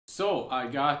So I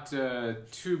got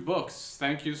 2 books.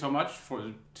 Thank you so much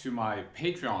to my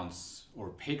Patreons or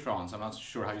patrons. I'm not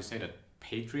sure how you say that.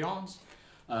 Patreons.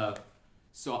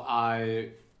 So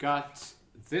I got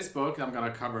this book I'm gonna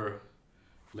cover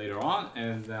later on,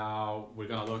 and now we're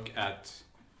gonna look at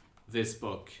this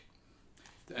book,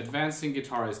 The Advancing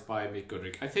Guitarist by Mick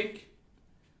Goodrick. I think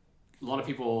a lot of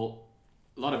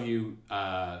you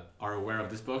are aware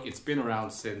of this book. It's been around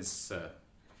since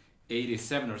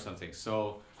 87 or something.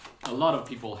 So a lot of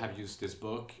people have used this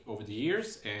book over the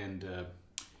years, and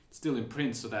it's still in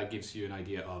print, so that gives you an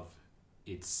idea of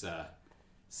its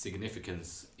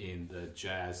significance in the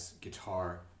jazz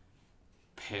guitar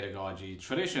pedagogy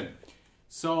tradition.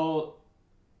 So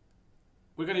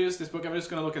we're gonna use this book. I'm just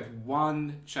gonna look at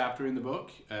one chapter in the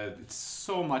book. It's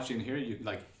so much in here.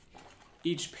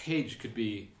 Each page could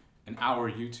be an hour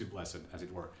YouTube lesson, as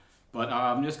it were. But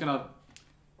I'm just gonna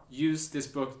use this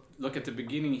book, look at the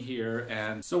beginning here,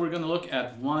 and so we're gonna look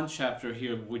at one chapter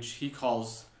here which he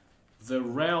calls The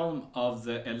Realm of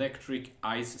the Electric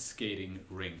Ice Skating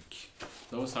Rink.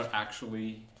 Those are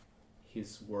actually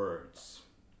his words.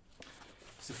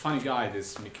 He's a funny guy,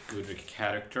 this Mick Goodrick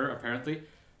character, apparently.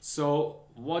 So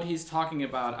what he's talking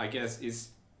about, I guess,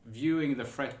 is viewing the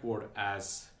fretboard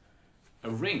as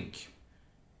a rink.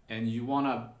 And you want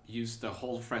to use the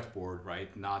whole fretboard,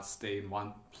 right? Not stay in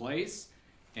one place.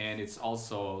 And it's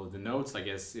also, the notes, I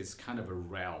guess, is kind of a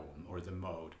realm or the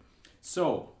mode.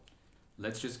 So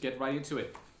let's just get right into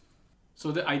it.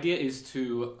 So the idea is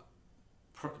to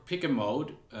pick a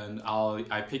mode, and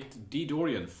I picked D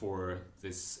Dorian for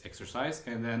this exercise,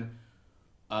 and then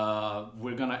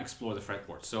we're gonna explore the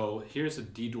fretboard. So here's a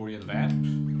D Dorian vamp.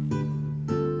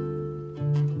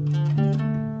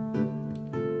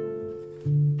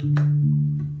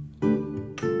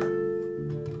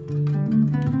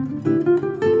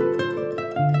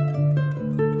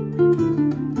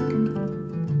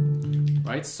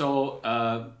 Right, so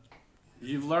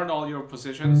you've learned all your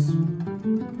positions.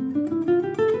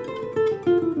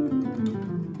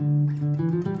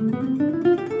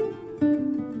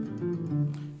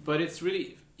 But it's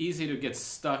really easy to get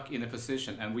stuck in a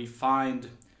position, and we find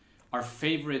our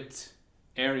favorite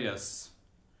areas.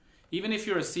 Even if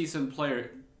you're a seasoned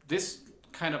player, this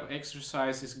kind of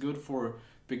exercise is good for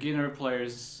beginner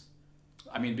players,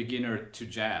 I mean beginner to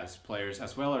jazz players,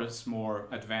 as well as more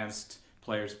advanced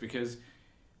players, because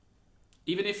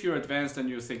even if you're advanced and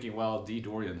you're thinking, well, D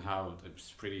Dorian,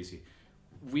 it's pretty easy.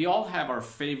 We all have our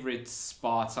favorite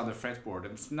spots on the fretboard,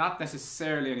 and it's not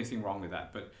necessarily anything wrong with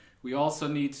that, but we also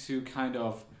need to kind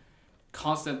of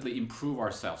constantly improve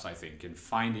ourselves, I think, in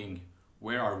finding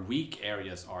where our weak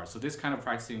areas are. So this kind of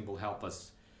practicing will help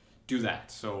us do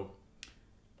that. So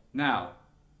now,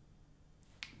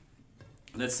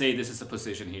 let's say this is a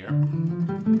position here.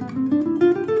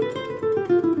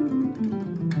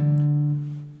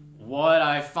 What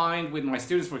I find with my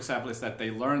students, for example, is that they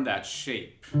learn that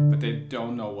shape, but they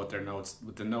don't know what the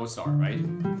notes are, right?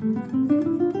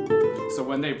 So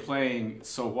when they're playing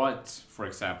So What, for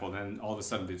example, then all of a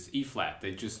sudden it's E flat,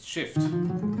 they just shift.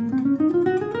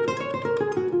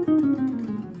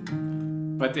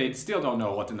 But they still don't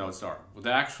know what the notes are. But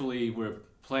actually we're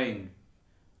playing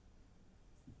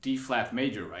D flat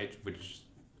major, right? Which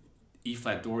E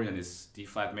flat Dorian is D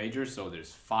flat major, so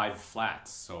there's 5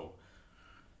 flats. So,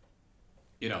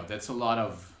 you know, that's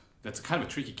kind of a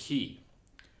tricky key.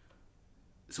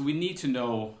 So we need to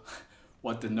know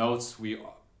what the notes we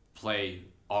play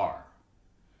are.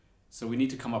 So we need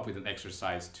to come up with an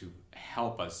exercise to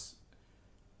help us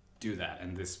do that,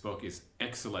 and this book is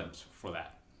excellent for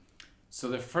that. So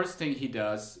the first thing he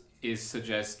does is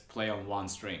suggest play on one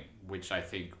string, which I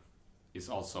think is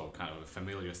also kind of a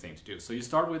familiar thing to do. So you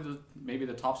start with maybe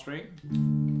the top string.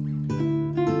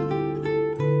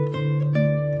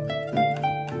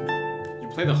 You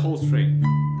play the whole string.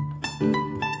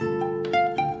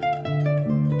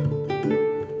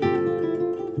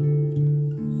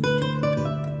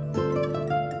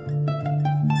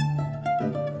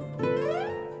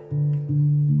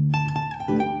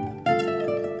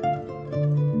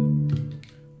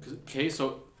 Okay,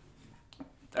 so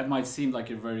that might seem like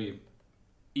a very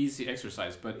easy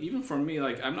exercise, but even for me,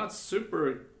 like, I'm not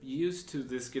super used to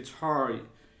this guitar,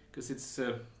 because it's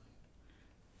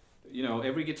you know,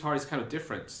 every guitar is kind of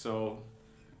different, so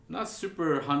I'm not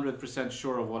super 100%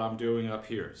 sure of what I'm doing up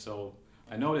here. So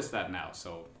I noticed that now,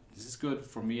 so this is good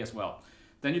for me as well.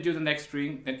 Then you do the next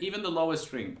string, and even the lowest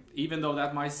string, even though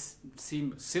that might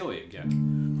seem silly again.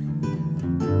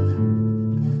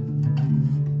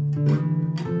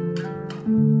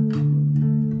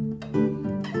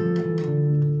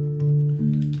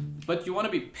 But you want to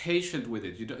want to be patient with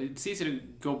it. It's easy to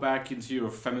go back into your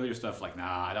familiar stuff like,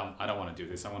 nah, I don't want to do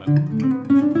this. I want to,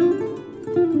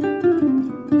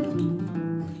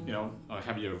 you know,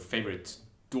 have your favorite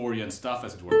Dorian stuff,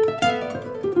 as it were.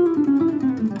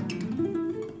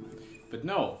 But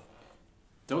no,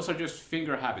 those are just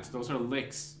finger habits. Those are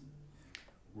licks.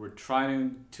 We're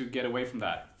trying to get away from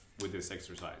that with this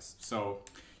exercise. So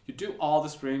you do all the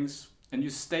strings and you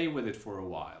stay with it for a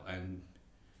while and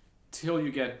till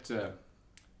you get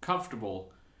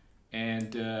comfortable,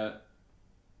 and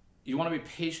you want to be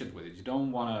patient with it. You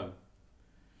don't want to,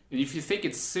 and if you think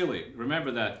it's silly,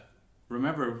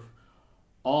 remember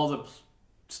all the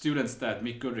students that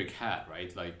Mick Goodrick had,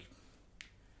 right? Like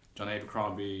John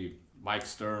Abercrombie, Mike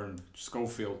Stern,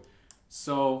 Schofield.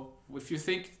 So if you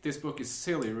think this book is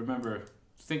silly,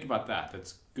 think about that.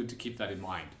 That's good to keep that in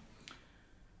mind.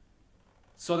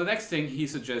 So the next thing he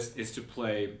suggests is to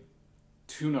play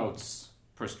 2 notes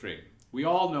per string. We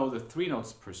all know the 3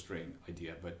 notes per string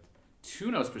idea, but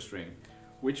 2 notes per string,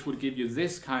 which would give you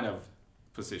this kind of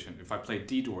position. If I play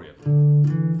D Dorian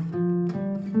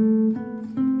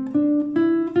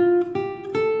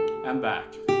and back.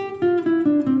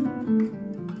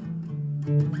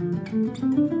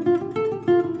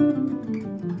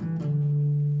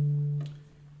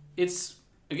 It's,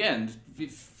 again,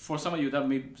 for some of you that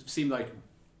may seem like,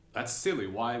 that's silly,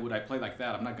 why would I play like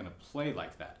that? I'm not going to play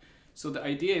like that. So the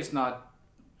idea is not,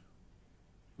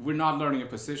 we're not learning a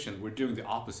position, we're doing the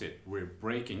opposite. We're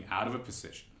breaking out of a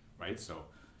position, right? So,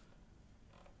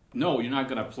 no, you're not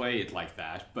going to play it like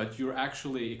that, but you're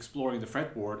actually exploring the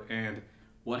fretboard, and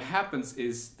what happens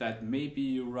is that maybe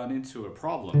you run into a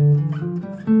problem.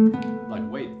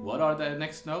 Like, wait, what are the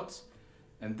next notes?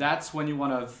 And that's when you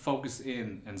want to focus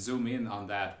in and zoom in on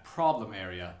that problem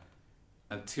area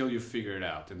until you figure it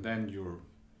out. And then you're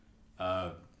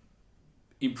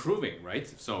improving, right?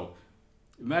 So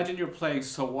imagine you're playing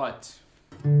So What?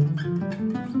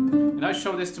 And I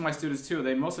show this to my students too.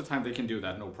 Most of the time they can do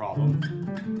that, no problem.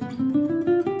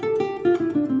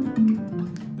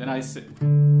 Then I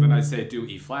say do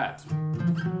E flat.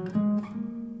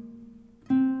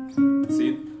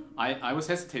 See, I was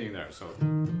hesitating there, so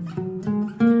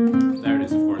there it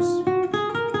is, of course.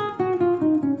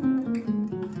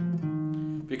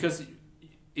 Because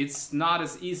it's not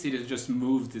as easy to just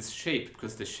move this shape,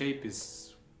 because the shape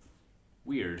is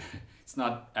weird. It's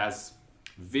not as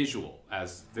visual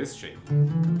as this shape,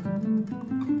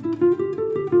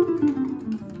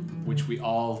 which we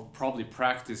all probably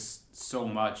practice so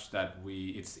much that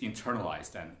it's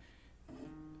internalized. And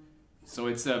so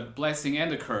it's a blessing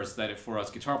and a curse that for us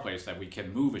guitar players that we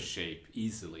can move a shape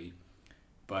easily,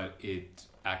 but it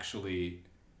actually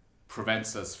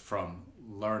prevents us from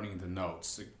learning the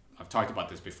notes. I've talked about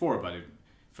this before, but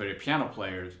for a piano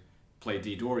player, play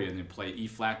D Dorian and play E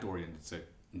flat Dorian, it's an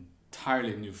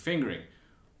entirely new fingering,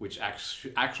 which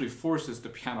actually forces the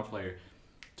piano player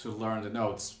to learn the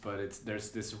notes, but there's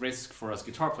this risk for us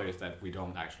guitar players that we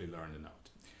don't actually learn the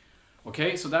note.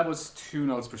 Okay, so that was 2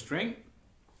 notes per string.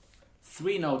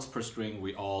 3 notes per string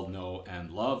we all know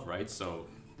and love, right? So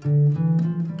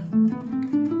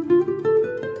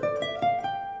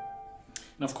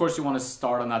and of course you want to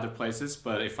start on other places,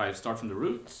 but if I start from the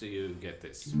root, so you get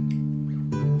this.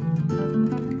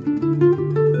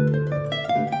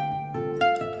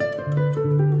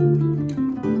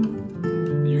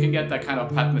 You can get that kind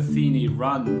of Pat Metheny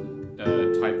run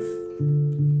type.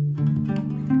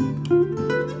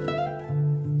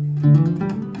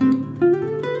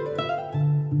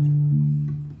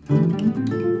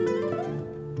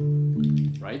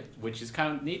 Right, which is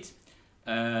kind of neat.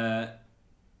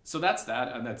 So that's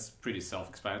that, and that's pretty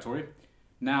self-explanatory.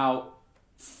 Now,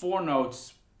 4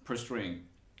 notes per string.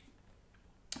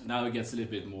 Now it gets a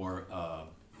little bit more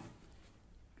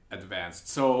advanced.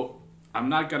 So I'm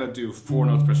not gonna do 4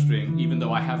 notes per string, even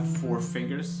though I have 4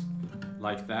 fingers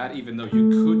like that, even though you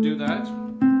could do that.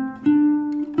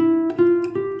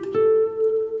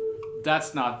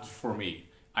 That's not for me.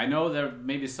 I know there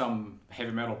maybe some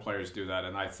heavy metal players do that,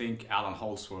 and I think Alan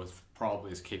Holdsworth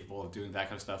probably is capable of doing that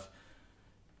kind of stuff.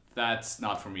 That's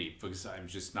not for me, because I'm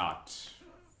just not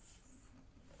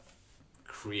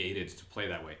created to play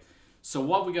that way. So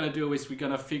what we're gonna do is we're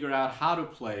gonna figure out how to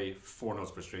play 4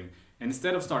 notes per string. And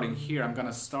instead of starting here, I'm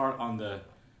gonna start on the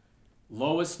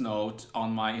lowest note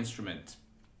on my instrument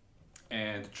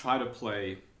and try to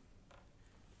play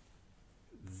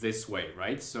this way,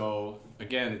 right? So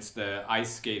again, it's the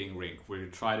ice skating rink. We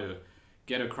try to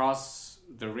get across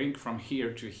the rink from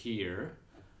here to here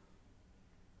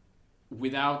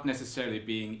without necessarily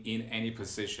being in any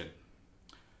position.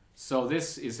 So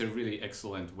this is a really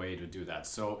excellent way to do that.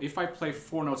 So if I play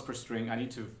 4 notes per string, I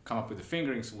need to come up with a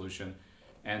fingering solution.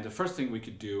 And the first thing we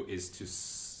could do is to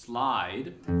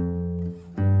slide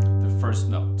the first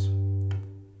note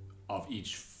of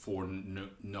each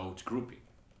 4-note grouping.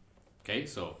 Okay,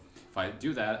 so if I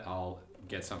do that, I'll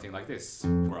get something like this,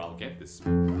 or I'll get this.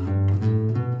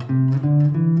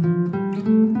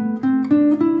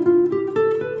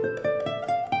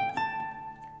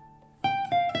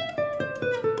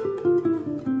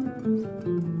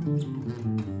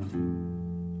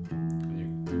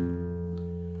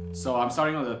 So I'm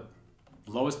starting on the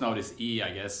lowest note is E,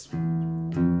 I guess,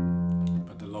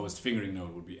 but the lowest fingering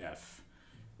note would be F.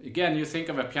 Again, you think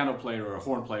of a piano player or a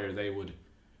horn player, they would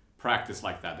practice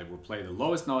like that. They would play the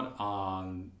lowest note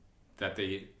on that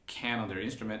they can on their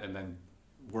instrument and then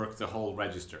work the whole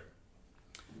register.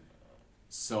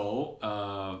 So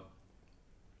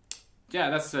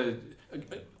yeah, that's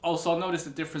also notice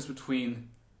the difference between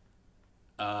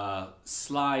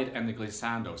slide and the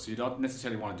glissando. So you don't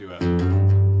necessarily want to do a...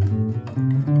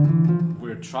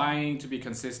 We're trying to be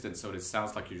consistent so it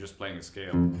sounds like you're just playing a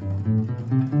scale.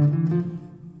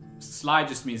 Slide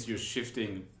just means you're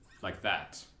shifting like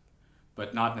that,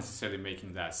 but not necessarily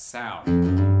making that sound.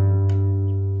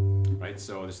 Right,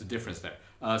 so there's a difference there.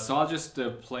 So I'll just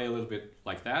play a little bit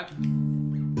like that.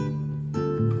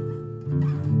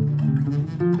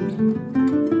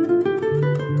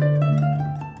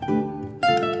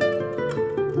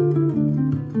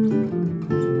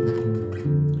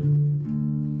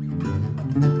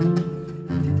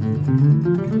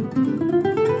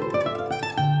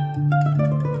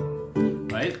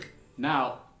 Right?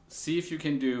 Now, see if you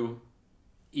can do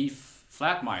E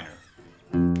flat minor.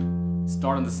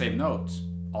 Start on the same note.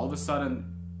 All of a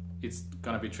sudden, it's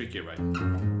gonna be trickier, right?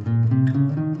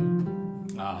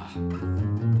 Ah.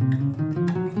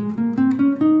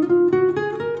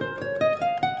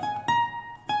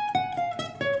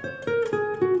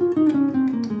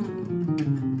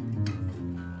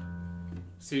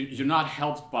 So you're not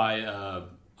helped by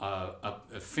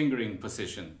a fingering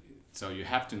position. So you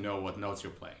have to know what notes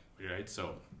you're playing, right?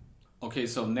 So, okay,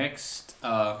 so next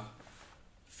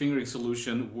fingering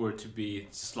solution were to be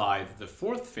slide the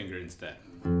 4th finger instead.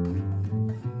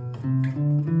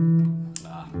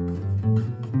 Ah.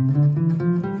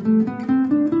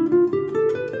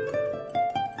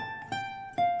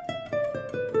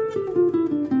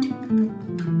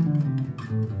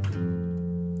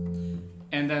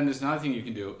 And then there's another thing you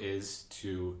can do is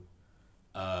to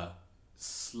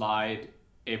slide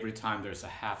every time there's a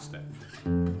half step.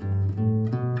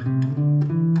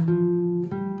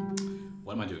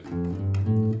 What am I doing?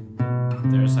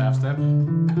 There's half step.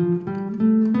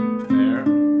 There.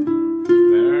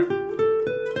 There.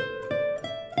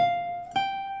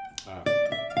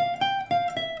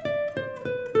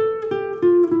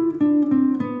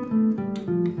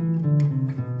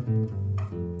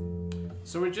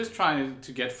 So we're just trying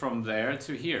to get from there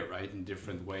to here, right, in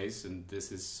different ways, and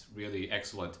this is really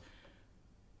excellent.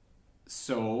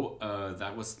 So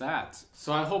that was that.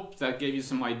 So I hope that gave you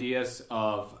some ideas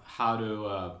of how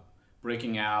to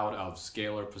breaking out of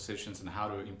scalar positions and how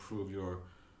to improve your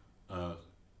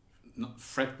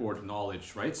fretboard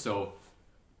knowledge, right? So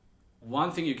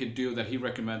one thing you could do that he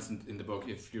recommends in the book,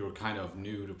 if you're kind of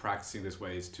new to practicing this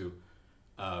way, is to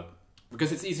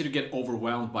because it's easy to get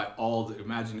overwhelmed by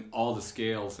imagining all the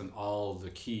scales and all the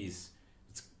keys.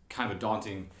 It's kind of a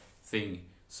daunting thing.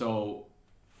 So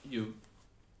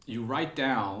you write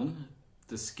down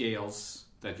the scales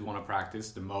that you want to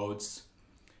practice, the modes,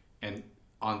 and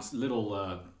on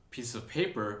little pieces of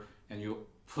paper, and you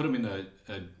put them in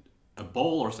a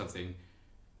bowl or something,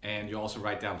 and you also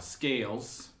write down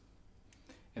scales,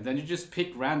 and then you just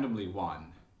pick randomly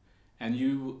one, and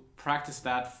you practice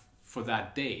that for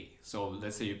that day. So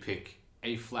let's say you pick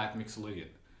A flat mixolydian.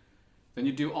 Then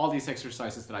you do all these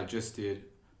exercises that I just did,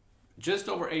 just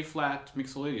over A flat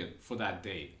mixolydian for that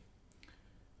day.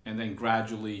 And then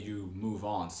gradually you move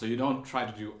on. So you don't try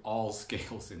to do all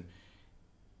scales in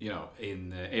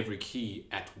every key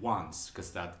at once,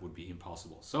 because that would be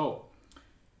impossible. So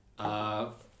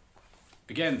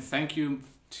again, thank you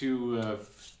to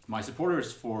my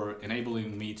supporters for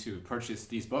enabling me to purchase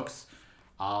these books.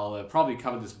 I'll probably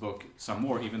cover this book some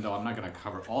more, even though I'm not going to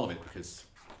cover all of it, because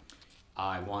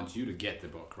I want you to get the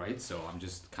book, right? So I'm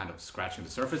just kind of scratching the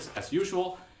surface as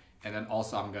usual. And then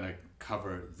also I'm going to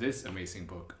cover this amazing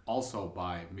book, also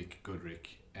by Mick Goodrick,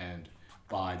 and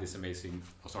by this amazing,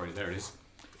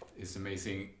 this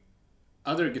amazing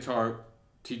other guitar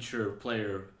teacher,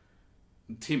 player,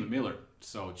 Tim Miller.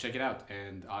 So check it out,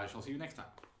 and I shall see you next time.